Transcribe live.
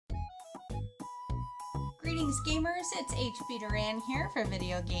Greetings gamers, it's HB Duran here for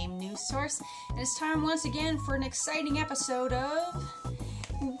Video Game News Source, and it's time once again for an exciting episode of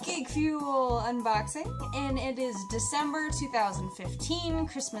Geek Fuel Unboxing, and it is December 2015.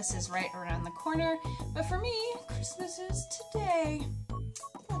 Christmas is right around the corner, but for me, Christmas is today.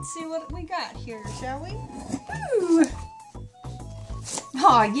 Let's see what we got here, shall we? Woo!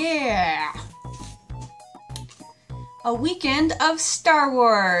 Oh yeah! A weekend of Star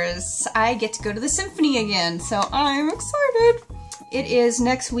Wars. I get to go to the Symphony again, so I'm excited. It is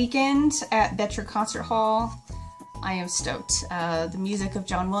next weekend at Betcher Concert Hall. I am stoked. The music of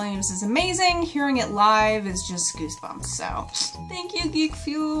John Williams is amazing. Hearing it live is just goosebumps, so thank you, Geek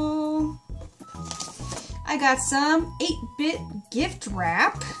Fuel. I got some 8-bit gift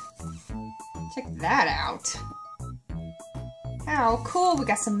wrap. Check that out. How cool. We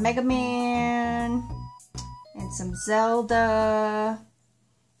got some Mega Man, and some Zelda,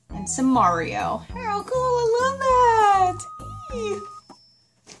 and some Mario. How cool, I love that! Eee.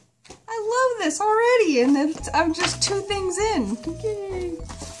 I love this already, and I'm just 2 things in. Yay!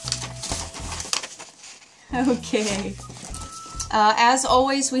 Okay. As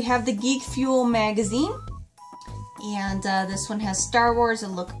always, we have the Geek Fuel magazine, and this one has Star Wars, A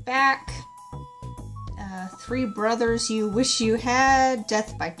Look Back, 3 Brothers You Wish You Had,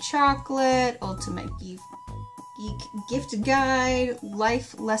 Death by Chocolate, Ultimate Geek Gift Guide,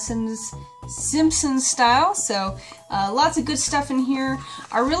 Life Lessons, Simpsons style. So lots of good stuff in here.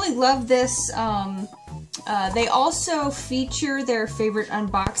 I really love this. They also feature their favorite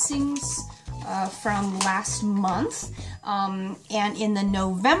unboxings from last month. And in the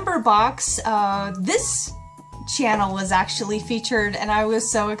November box, this channel was actually featured, and I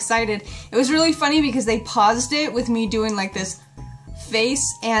was so excited. It was really funny because they paused it with me doing like this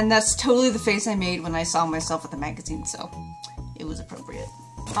face, and that's totally the face I made when I saw myself at the magazine, so it was appropriate.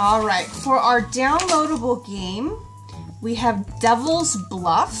 Alright, for our downloadable game, we have Devil's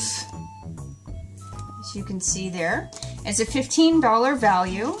Bluff, as you can see there. It's a $15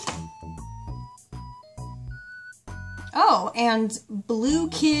 value. Oh, and Blue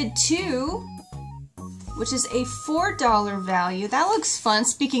Kid 2, which is a $4 value. That looks fun.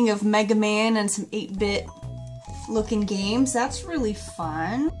 Speaking of Mega Man and some 8-bit looking games, that's really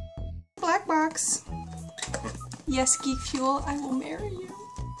fun. Black box. Yes, Geek Fuel, I will marry you.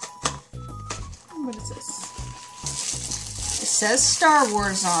 What is this? It says Star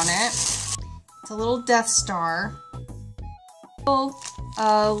Wars on it. It's a little Death Star.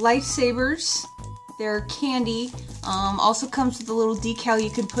 Lightsabers. They're candy. Also comes with a little decal you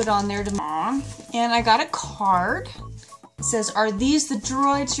can put on there to mom. And I got a card. It says, "Are these the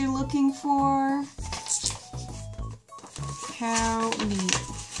droids you're looking for?" How neat.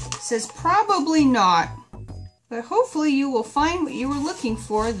 It says, "Probably not, but hopefully you will find what you were looking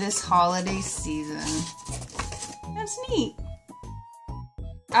for this holiday season." That's neat.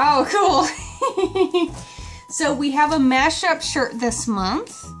 Oh, cool. So we have a mashup shirt this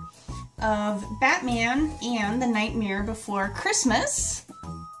month of Batman and The Nightmare Before Christmas.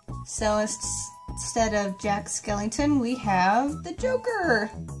 So instead of Jack Skellington, we have the Joker.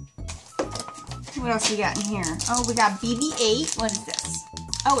 What else we got in here? Oh, we got BB-8. What is this?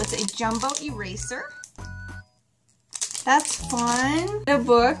 Oh, it's a jumbo eraser. That's fun. A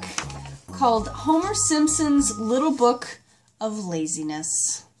book called Homer Simpson's Little Book of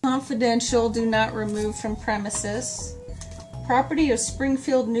Laziness. Confidential, do not remove from premises. Property of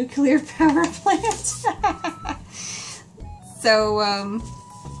Springfield Nuclear Power Plant. So,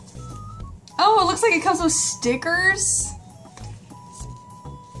 oh, it looks like it comes with stickers.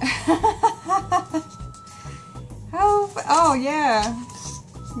 Oh yeah,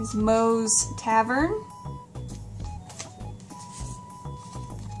 here's Moe's Tavern,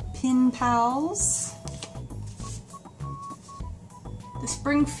 Pin Pals, the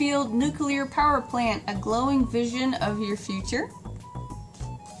Springfield Nuclear Power Plant, a glowing vision of your future.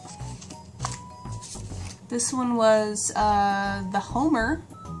 This one was the Homer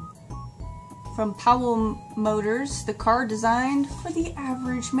from Powell Motors, the car designed for the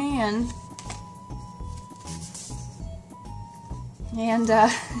average man. And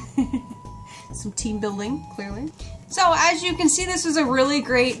some team building, clearly. So as you can see, this was a really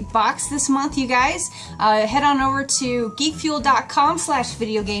great box this month, you guys. Head on over to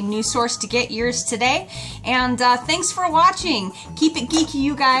geekfuel.com/videogame-news-source to get yours today. And thanks for watching. Keep it geeky,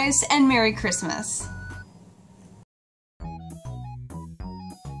 you guys, and Merry Christmas.